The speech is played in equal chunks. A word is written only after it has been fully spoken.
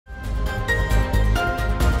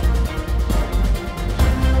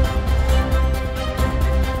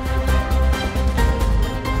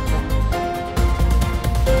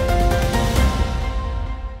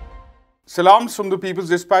Salams from the People's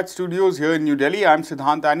Dispatch studios here in New Delhi. I'm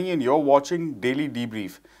Siddhant Ani and you're watching Daily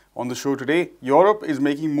Debrief. On the show today, Europe is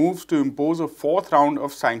making moves to impose a fourth round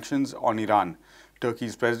of sanctions on Iran.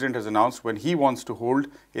 Turkey's president has announced when he wants to hold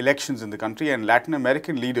elections in the country, and Latin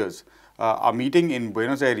American leaders are meeting in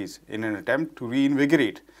Buenos Aires in an attempt to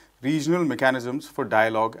reinvigorate regional mechanisms for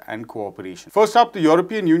dialogue and cooperation. First up, the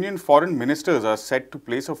European Union foreign ministers are set to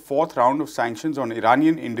place a fourth round of sanctions on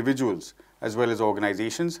Iranian individuals as well as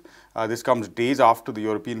organizations. This comes days after the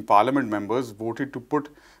European Parliament members voted to put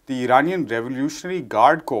the Iranian Revolutionary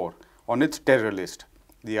Guard Corps on its terror list.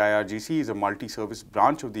 The IRGC is a multi-service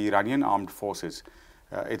branch of the Iranian armed forces.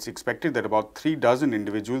 It's expected that about 36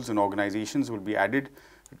 individuals and organizations will be added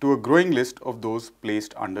to a growing list of those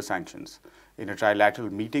placed under sanctions. In a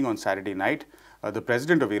trilateral meeting on Saturday night, the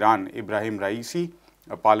President of Iran, Ibrahim Raisi,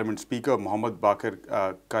 Parliament Speaker Mohammad Bakr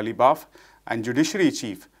Kalibaf, and Judiciary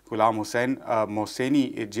Chief Ghulam Hussain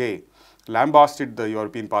Mohseni J lambasted the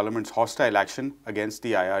European Parliament's hostile action against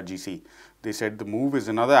the IRGC. They said the move is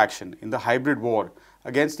another action in the hybrid war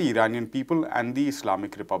against the Iranian people and the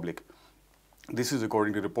Islamic Republic. This is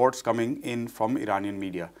according to reports coming in from Iranian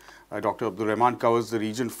media. Dr. Abdul Rahman covers the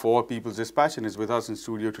region for People's Dispatch and is with us in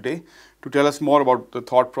studio today to tell us more about the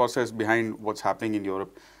thought process behind what's happening in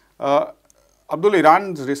Europe. Abdul,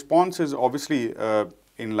 Iran's response is obviously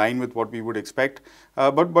in line with what we would expect.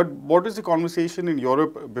 But what is the conversation in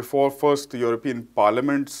Europe before first the European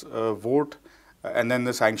Parliament's vote and then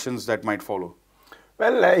the sanctions that might follow?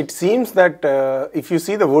 Well, it seems that if you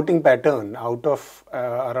see the voting pattern, out of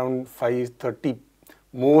around 530,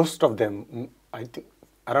 most of them, I think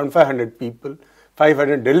around 500 people,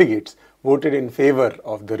 500 delegates voted in favor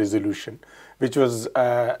of the resolution, which was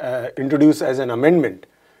introduced as an amendment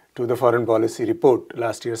to the foreign policy report,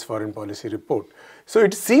 last year's foreign policy report. So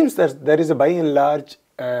it seems that there is a by and large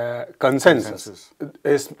consensus.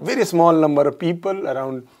 A very small number of people,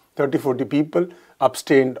 around 30-40 people,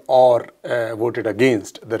 abstained or voted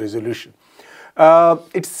against the resolution.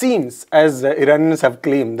 It seems, as Iranians have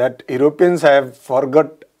claimed, that Europeans have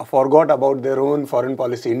forgot about their own foreign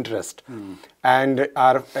policy interest and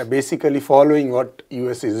are basically following what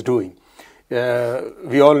US is doing.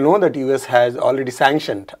 We all know that US has already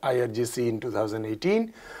sanctioned IRGC in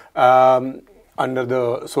 2018 under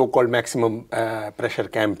the so-called maximum pressure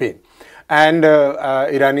campaign. And the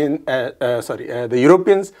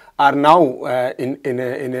Europeans are now in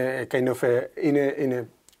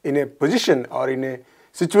a position or in a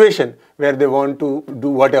situation where they want to do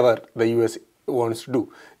whatever the US wants to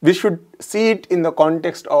do. We should see it in the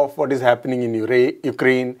context of what is happening in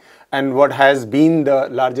Ukraine and what has been the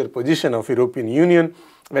larger position of European Union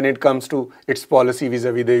when it comes to its policy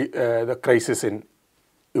vis-a-vis the crisis in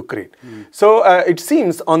Ukraine. So it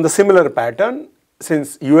seems on the similar pattern,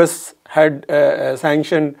 since US had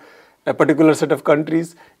sanctioned a particular set of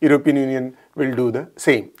countries, European Union will do the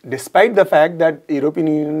same. Despite the fact that European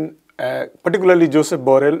Union, particularly Joseph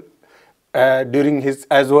Borrell, during his,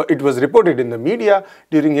 as it was reported in the media,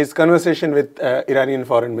 during his conversation with Iranian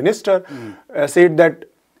foreign minister, said that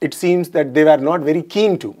it seems that they were not very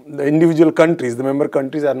keen to, the individual countries, the member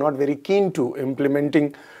countries are not very keen to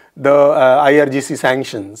implementing the IRGC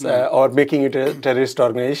sanctions or making it a terrorist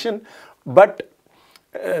organization. But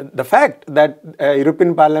the fact that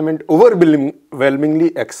European Parliament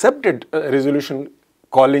overwhelmingly accepted a resolution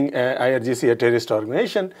calling IRGC a terrorist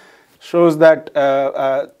organization shows that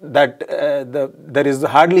there is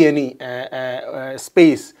hardly any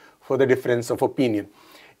space for the difference of opinion.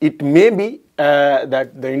 It may be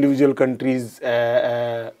that the individual countries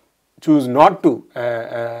choose not to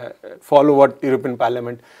follow what European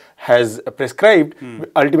Parliament has prescribed.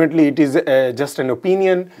 Ultimately, it is just an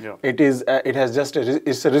opinion. Yeah. It has just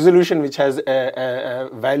it's a resolution which has a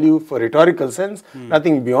value for rhetorical sense,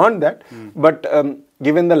 nothing beyond that. But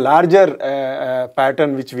given the larger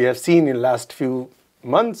pattern which we have seen in last few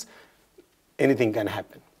months, anything can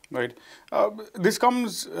happen. Right. This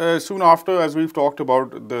comes soon after, as we've talked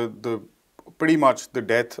about, the pretty much the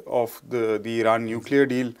death of the Iran nuclear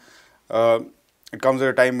deal. It comes at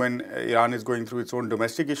a time when Iran is going through its own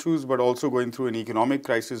domestic issues, but also going through an economic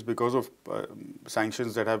crisis because of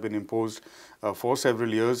sanctions that have been imposed for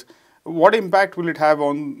several years. What impact will it have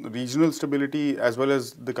on regional stability as well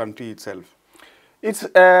as the country itself? It's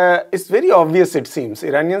very obvious, it seems.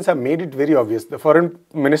 Iranians have made it very obvious. The foreign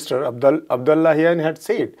minister, Abdullahian, had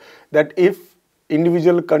said that if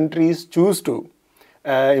individual countries choose to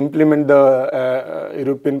implement the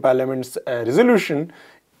European Parliament's resolution,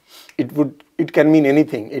 it can mean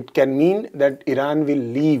anything. It can mean that Iran will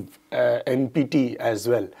leave NPT as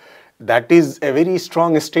well. That is a very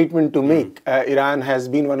strong statement to make. Iran has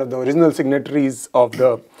been one of the original signatories of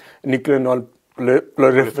the nuclear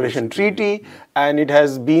non-proliferation treaty, and it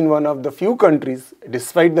has been one of the few countries,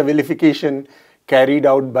 despite the vilification carried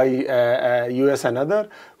out by US and other,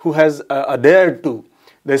 who has adhered to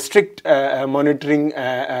the strict monitoring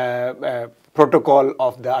protocol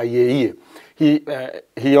of the IAEA.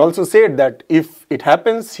 He also said that if it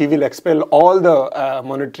happens, he will expel all the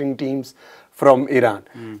monitoring teams from Iran.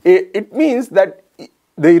 It means that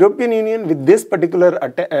the European Union, with this particular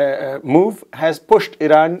move, has pushed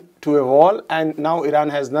Iran to a wall, and now Iran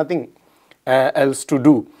has nothing else to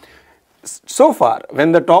do. So far,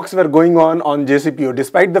 when the talks were going on JCPOA,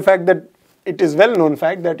 despite the fact that it is well-known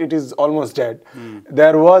fact that it is almost dead,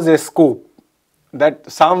 there was a scope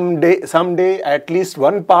that someday at least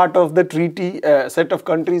one part of the treaty set of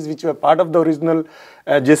countries which were part of the original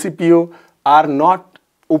JCPOA are not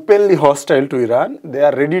openly hostile to Iran. They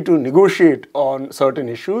are ready to negotiate on certain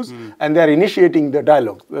issues, and they are initiating the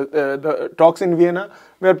dialogue. The talks in Vienna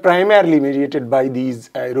were primarily mediated by these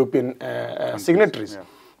European signatories. Yeah.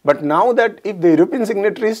 But now that if the European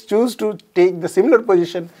signatories choose to take the similar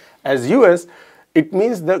position as US, it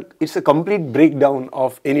means that it's a complete breakdown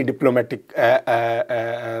of any diplomatic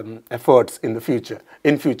efforts in the future.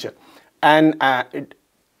 And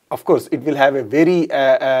of course, it will have a very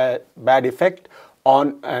bad effect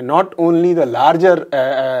on not only the larger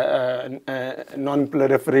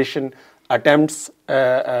non-proliferation attempts,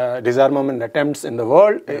 disarmament attempts in the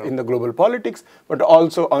world, in the global politics, but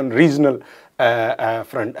also on regional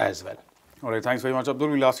front as well. All right, thanks very much, Abdul.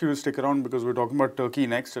 We'll ask you to stick around because we're talking about Turkey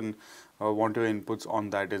next and want your inputs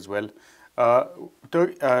on that as well.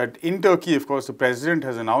 In Turkey, of course, the president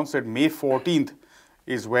has announced that May 14th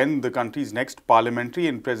is when the country's next parliamentary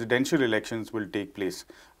and presidential elections will take place.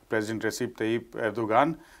 President Recep Tayyip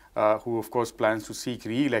Erdogan, who of course plans to seek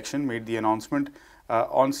re-election, made the announcement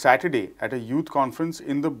on Saturday at a youth conference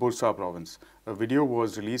in the Bursa province. A video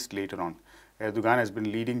was released later on. Erdogan has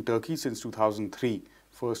been leading Turkey since 2003,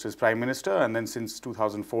 first as Prime Minister and then since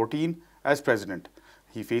 2014 as President.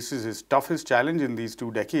 He faces his toughest challenge in these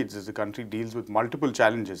 2 decades as the country deals with multiple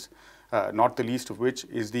challenges, not the least of which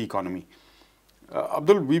is the economy.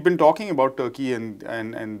 Abdul, we've been talking about Turkey and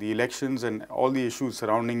the elections and all the issues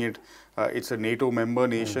surrounding it. It's a NATO member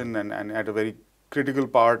nation and at a very critical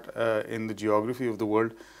part in the geography of the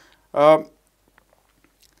world.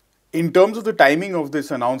 In terms of the timing of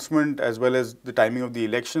this announcement as well as the timing of the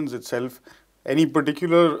elections itself, any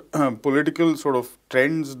particular political sort of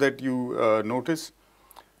trends that you notice?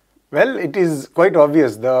 Well, it is quite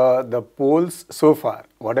obvious. The polls so far,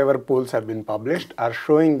 whatever polls have been published, are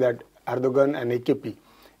showing that Erdogan and AKP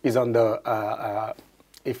is on the,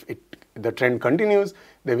 if the trend continues,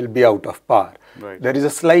 they will be out of power. Right. There is a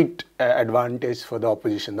slight advantage for the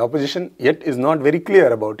opposition. The opposition yet is not very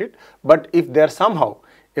clear about it, but if they are somehow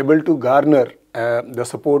able to garner the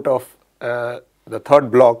support of the third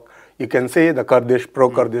bloc, you can say the Kurdish,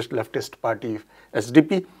 pro-Kurdish leftist party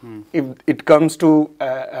SDP, if it comes to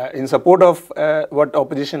in support of what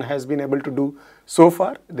opposition has been able to do so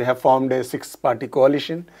far, they have formed a 6-party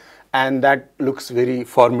coalition, and that looks very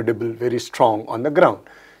formidable, very strong on the ground.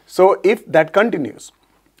 So if that continues,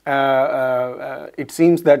 it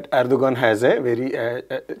seems that Erdogan has a very,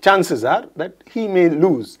 chances are that he may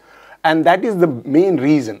lose. And that is the main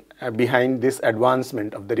reason behind this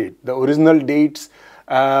advancement of the date. The original dates,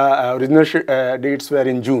 dates were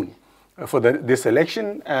in June for this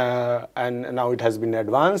election, and now it has been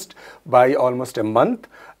advanced by almost a month.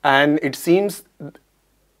 And it seems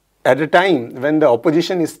at a time when the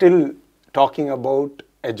opposition is still talking about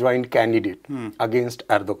a joint candidate against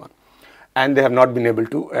Erdogan, and they have not been able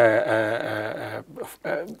to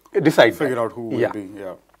figure out who will be.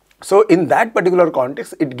 Yeah. So in that particular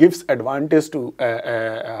context, it gives advantage to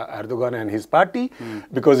Erdogan and his party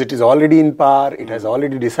because it is already in power, it has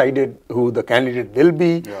already decided who the candidate will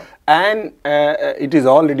be, and it is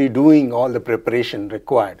already doing all the preparation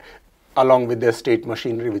required along with the state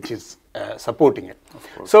machinery which is supporting it.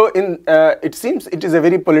 So it seems it is a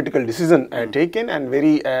very political decision taken, and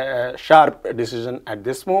very sharp decision at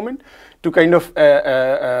this moment to kind of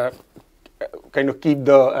keep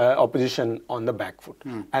the opposition on the back foot.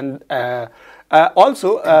 And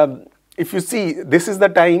also, if you see, this is the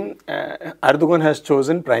time Erdogan has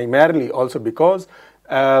chosen primarily also because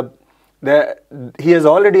he has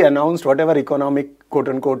already announced whatever economic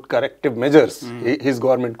quote-unquote corrective measures his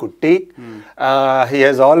government could take. He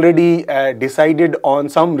has already decided on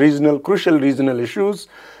some crucial regional issues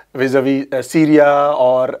vis-a-vis Syria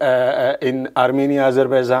or in Armenia,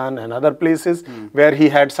 Azerbaijan and other places where he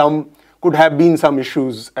had could have been some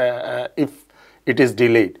issues if it is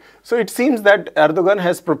delayed. So it seems that Erdogan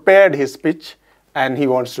has prepared his pitch and he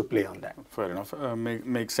wants to play on that. Fair enough.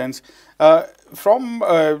 Makes sense. From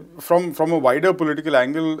a wider political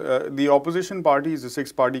angle, the opposition parties, the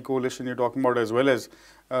six-party coalition you're talking about, as well as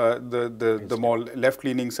the more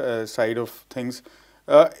left-leaning side of things,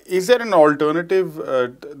 is there an alternative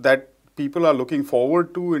that people are looking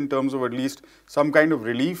forward to in terms of at least some kind of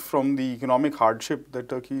relief from the economic hardship that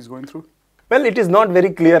Turkey is going through? Well, it is not very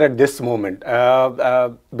clear at this moment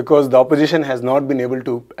because the opposition has not been able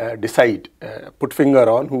to decide, put finger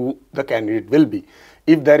on who the candidate will be.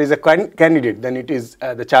 If there is a candidate, then it is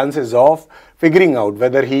the chances of figuring out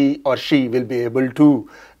whether he or she will be able to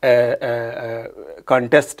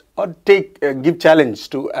contest or give challenge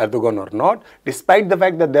to Erdogan or not, despite the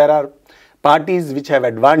fact that there are parties which have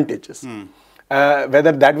advantages.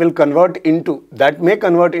 Whether that will may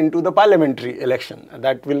convert into the parliamentary election,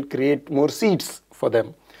 that will create more seats for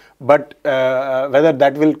them. But whether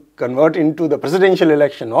that will convert into the presidential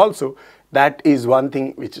election also, that is one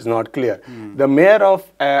thing which is not clear. The mayor of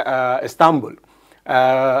Istanbul,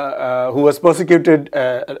 who was persecuted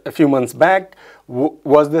a few months back,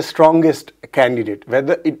 was the strongest candidate.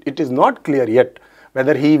 Whether it is not clear yet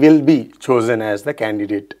whether he will be chosen as the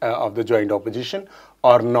candidate of the joint opposition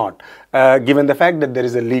or not, given the fact that there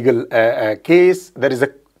is a legal case, there is a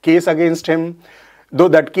case against him, though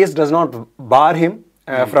that case does not bar him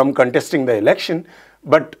from contesting the election,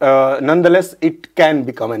 but nonetheless it can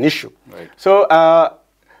become an issue. Right. So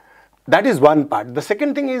that is one part. The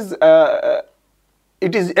second thing is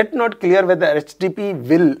it is yet not clear whether HDP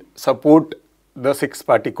will support the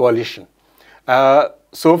six-party coalition.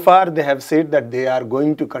 So far, they have said that they are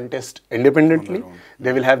going to contest independently.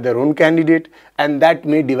 They will have their own candidate, and that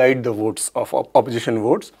may divide the votes of opposition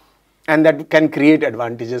votes, and that can create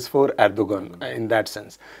advantages for Erdogan in that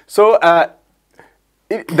sense. So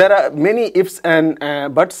there are many ifs and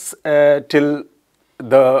buts till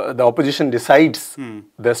the opposition decides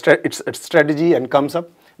its strategy and comes up.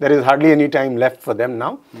 There is hardly any time left for them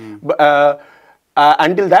now.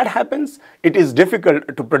 Until that happens, it is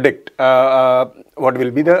difficult to predict what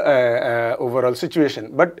will be the overall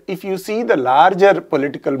situation. But if you see the larger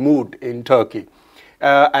political mood in Turkey,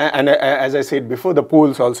 and as I said before, the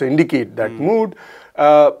polls also indicate that mood,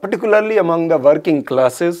 particularly among the working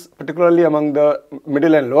classes, particularly among the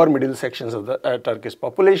middle and lower middle sections of the Turkish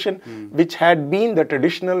population, which had been the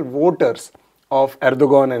traditional voters of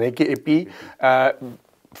Erdogan and AKP,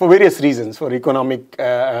 for various reasons, for economic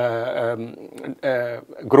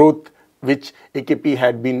growth, which AKP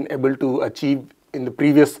had been able to achieve in the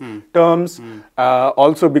previous terms,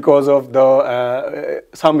 also because of the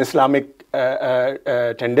some Islamic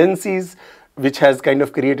tendencies, which has kind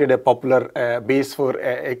of created a popular base for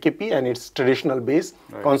AKP and its traditional base,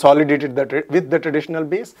 consolidated with the traditional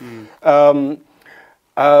base.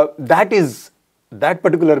 That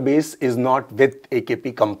particular base is not with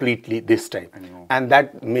AKP completely this time, and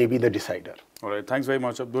that may be the decider. All right, thanks very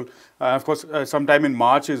much, Abdul. Of course, sometime in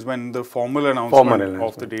March is when the formal announcement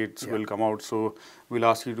of the dates will come out, so we'll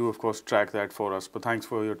ask you to, of course, track that for us. But thanks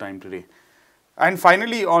for your time today. And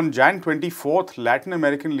finally, on Jan 24th, Latin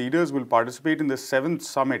American leaders will participate in the 7th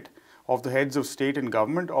summit of the heads of state and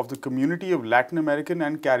government of the Community of Latin American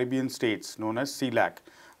and Caribbean States, known as CELAC.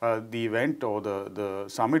 The event or the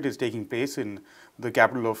summit is taking place in the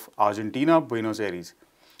capital of Argentina, Buenos Aires.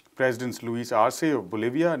 Presidents Luis Arce of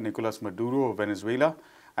Bolivia, Nicolas Maduro of Venezuela,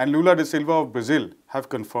 and Lula da Silva of Brazil have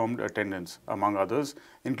confirmed attendance, among others,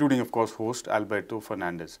 including, of course, host Alberto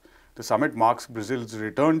Fernandez. The summit marks Brazil's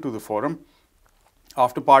return to the forum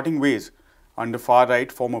after parting ways under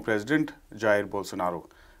far-right former President Jair Bolsonaro.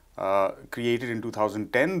 Created in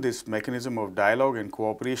 2010, this mechanism of dialogue and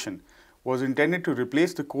cooperation was intended to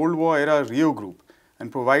replace the Cold War-era Rio Group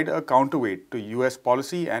and provide a counterweight to US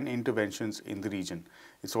policy and interventions in the region.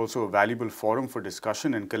 It's also a valuable forum for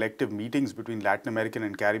discussion and collective meetings between Latin American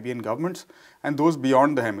and Caribbean governments and those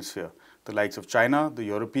beyond the hemisphere, the likes of China, the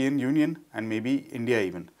European Union, and maybe India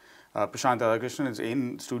even. Prashant Radhakrishnan is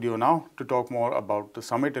in studio now to talk more about the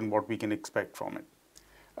summit and what we can expect from it.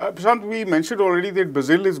 Prashant, we mentioned already that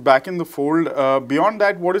Brazil is back in the fold. Beyond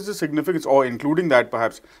that, what is the significance, or including that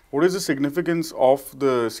perhaps, what is the significance of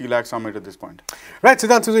the CELAC summit at this point? Right,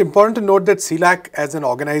 Siddhant, so it's important to note that CELAC as an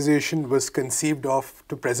organization was conceived of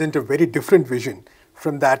to present a very different vision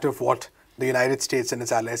from that of what the United States and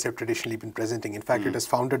its allies have traditionally been presenting. In fact, it was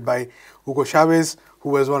founded by Hugo Chavez, who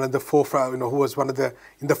was one of the forefront, who was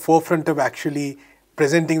in the forefront of actually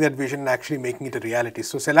presenting that vision and actually making it a reality.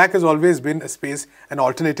 So CELAC has always been a space, an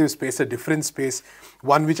alternative space, a different space,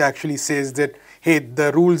 one which actually says that, hey,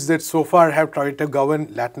 the rules that so far have tried to govern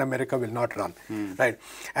Latin America will not run, right?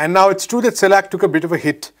 And now it's true that CELAC took a bit of a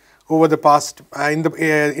hit over the past, in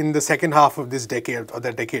the second half of this decade, or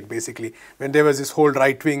the decade basically, when there was this whole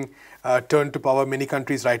right-wing turn to power. Many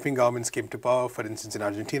countries, right-wing governments came to power. For instance, in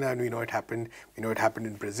Argentina, and we know it happened. We know it happened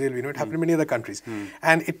in Brazil. We know it happened in many other countries.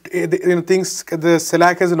 And the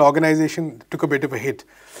CELAC as an organization took a bit of a hit.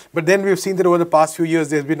 But then we've seen that over the past few years,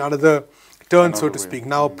 there's been another turn, so to speak.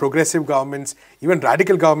 Now, progressive governments, even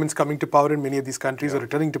radical governments coming to power in many of these countries are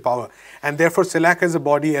returning to power. And therefore, CELAC as a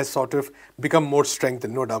body has sort of become more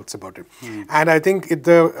strengthened, no doubts about it. And I think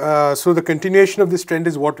so the continuation of this trend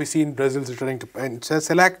is what we see in Brazil's returning to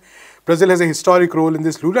CELAC. Brazil has a historic role in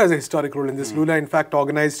this. Lula has a historic role in this. Lula, in fact,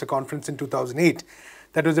 organized a conference in 2008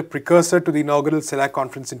 that was a precursor to the inaugural CELAC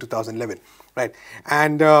conference in 2011. Right?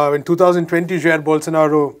 And in 2020, Jair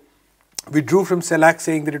Bolsonaro withdrew from CELAC,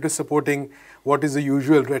 saying that it was supporting what is the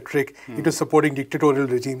usual rhetoric. It was supporting dictatorial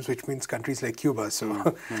regimes, which means countries like Cuba.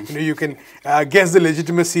 So you can guess the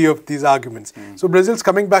legitimacy of these arguments. So Brazil's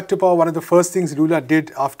coming back to power. One of the first things Lula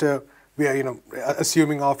did after we are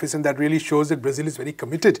assuming office, and that really shows that Brazil is very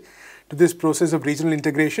committed to this process of regional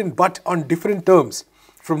integration, but on different terms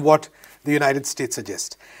from what the United States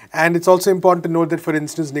suggests. And it's also important to note that, for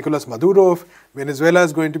instance, Nicolas Maduro of Venezuela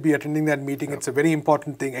is going to be attending that meeting. It's a very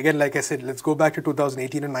important thing. Again, like I said, let's go back to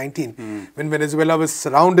 2018 and 19, when Venezuela was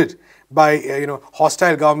surrounded by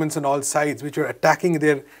hostile governments on all sides, which were attacking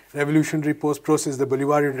their revolutionary process, the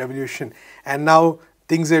Bolivarian Revolution. And now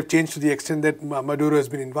things have changed to the extent that Maduro has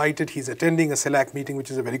been invited. He's attending a CELAC meeting,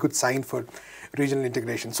 which is a very good sign for regional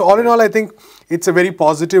integration. So all in all, I think it's a very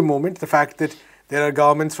positive moment, the fact that there are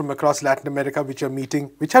governments from across Latin America which are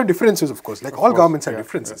meeting, which have differences, of course, like all governments have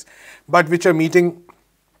differences, but which are meeting,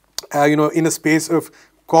 in a space of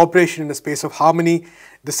cooperation, in a space of harmony.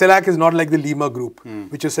 The CELAC is not like the Lima group,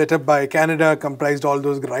 which was set up by Canada, comprised all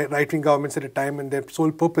those right-wing governments at a time, and their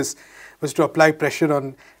sole purpose was to apply pressure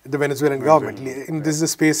on the Venezuelan government. And this is a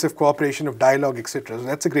space of cooperation, of dialogue, etc. So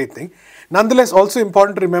that's a great thing. Nonetheless, also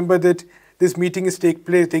important to remember that this meeting is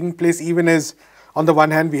taking place even as, on the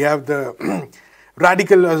one hand, we have the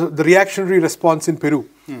the reactionary response in Peru,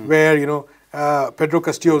 where, Pedro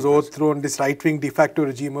Castillo's overthrown this right-wing de facto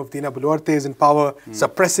regime of Dina Boluarte is in power,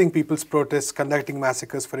 suppressing people's protests, conducting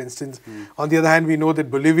massacres, for instance. On the other hand, we know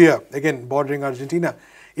that Bolivia, again, bordering Argentina,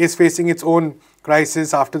 is facing its own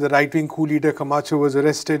crisis after the right-wing coup leader Camacho was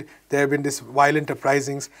arrested. There have been these violent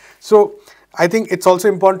uprisings. So I think it's also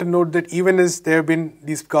important to note that even as there have been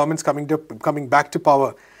these governments coming back to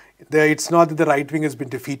power, it's not that the right wing has been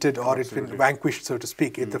defeated or it's been vanquished, so to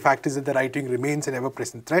speak. The fact is that the right wing remains an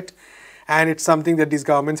ever-present threat, and it's something that these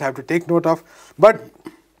governments have to take note of. But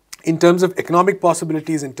in terms of economic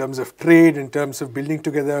possibilities, in terms of trade, in terms of building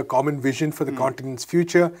together a common vision for the continent's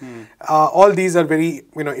future, all these are very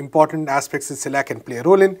important aspects that CELAC can play a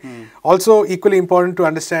role in. Also, equally important to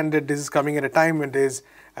understand that this is coming at a time when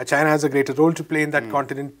China has a greater role to play in that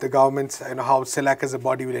continent. The governments, how CELAC as a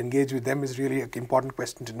body will engage with them is really an important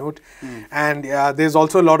question to note. And there's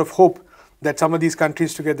also a lot of hope that some of these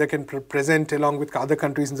countries together can present, along with other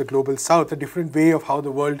countries in the global south, a different way of how the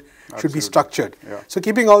world should be structured. So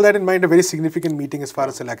keeping all that in mind, a very significant meeting as far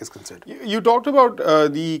as CELAC is concerned. You talked about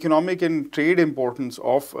the economic and trade importance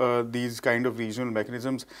of these kind of regional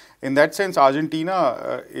mechanisms. In that sense,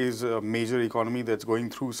 Argentina is a major economy that's going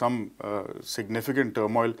through some significant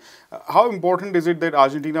turmoil. How important is it that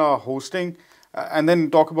Argentina are hosting, and then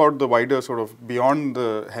talk about the wider sort of beyond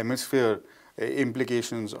the hemisphere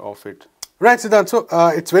implications of it? Right, Siddhant. So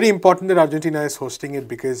it's very important that Argentina is hosting it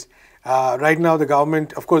because right now the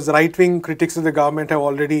government, of course, the right-wing critics of the government have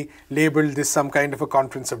already labeled this some kind of a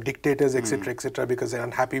conference of dictators, etc., because they're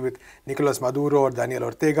unhappy with Nicolas Maduro or Daniel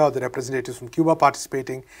Ortega or the representatives from Cuba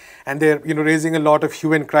participating, and they're raising a lot of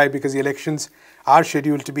hue and cry because the elections are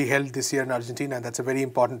scheduled to be held this year in Argentina, and that's a very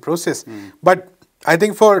important process. But I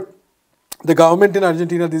think for the government in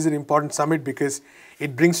Argentina, this is an important summit because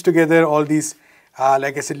it brings together all these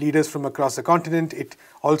like I said, leaders from across the continent. It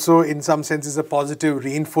also, in some sense, is a positive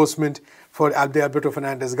reinforcement for Alberto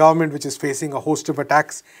Fernandez government, which is facing a host of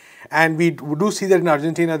attacks. And we do see that in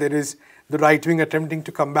Argentina, there is the right wing attempting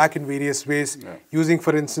to come back in various ways, using,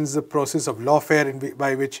 for instance, the process of lawfare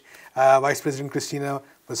by which Vice President Cristina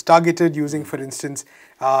was targeted, using, for instance,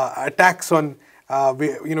 attacks on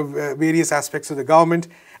various aspects of the government.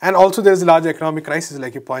 And also there's a large economic crisis,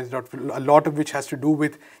 like you pointed out, a lot of which has to do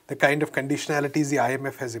with the kind of conditionalities the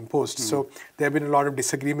IMF has imposed. So there have been a lot of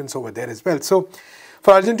disagreements over there as well. So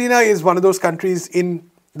for Argentina is one of those countries in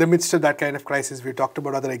the midst of that kind of crisis. We talked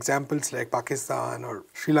about other examples like Pakistan or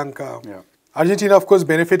Sri Lanka. Argentina, of course,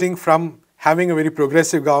 benefiting from having a very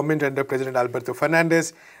progressive government under President Alberto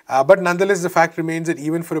Fernandez. But nonetheless, the fact remains that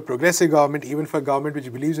even for a progressive government, even for a government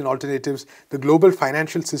which believes in alternatives, the global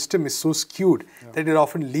financial system is so skewed that it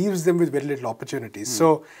often leaves them with very little opportunities.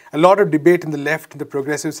 So a lot of debate in the left, in the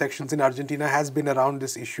progressive sections in Argentina has been around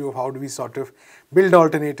this issue of how do we sort of build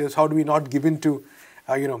alternatives, how do we not give in to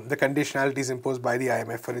the conditionalities imposed by the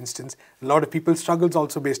IMF, for instance. A lot of people struggles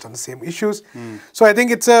also based on the same issues. So I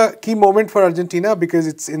think it's a key moment for Argentina because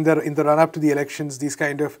it's in the run-up to the elections. These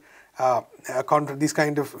kind of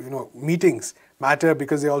meetings matter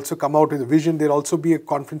because they also come out with a vision. There'll also be a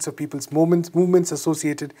conference of people's movements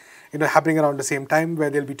associated, happening around the same time where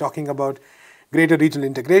they'll be talking about greater regional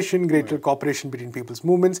integration, greater cooperation between people's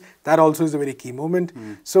movements. That also is a very key moment.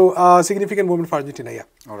 So a significant moment for Argentina, yeah.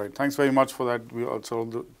 All right, thanks very much for that. We also all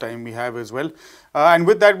the time we have as well. And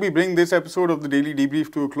with that, we bring this episode of the Daily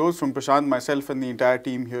Debrief to a close. From Prashant, myself and the entire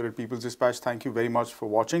team here at People's Dispatch, thank you very much for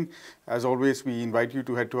watching. As always, we invite you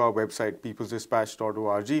to head to our website,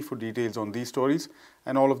 peoplesdispatch.org, for details on these stories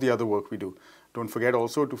and all of the other work we do. Don't forget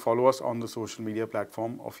also to follow us on the social media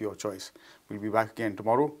platform of your choice. We'll be back again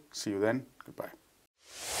tomorrow. See you then. Goodbye.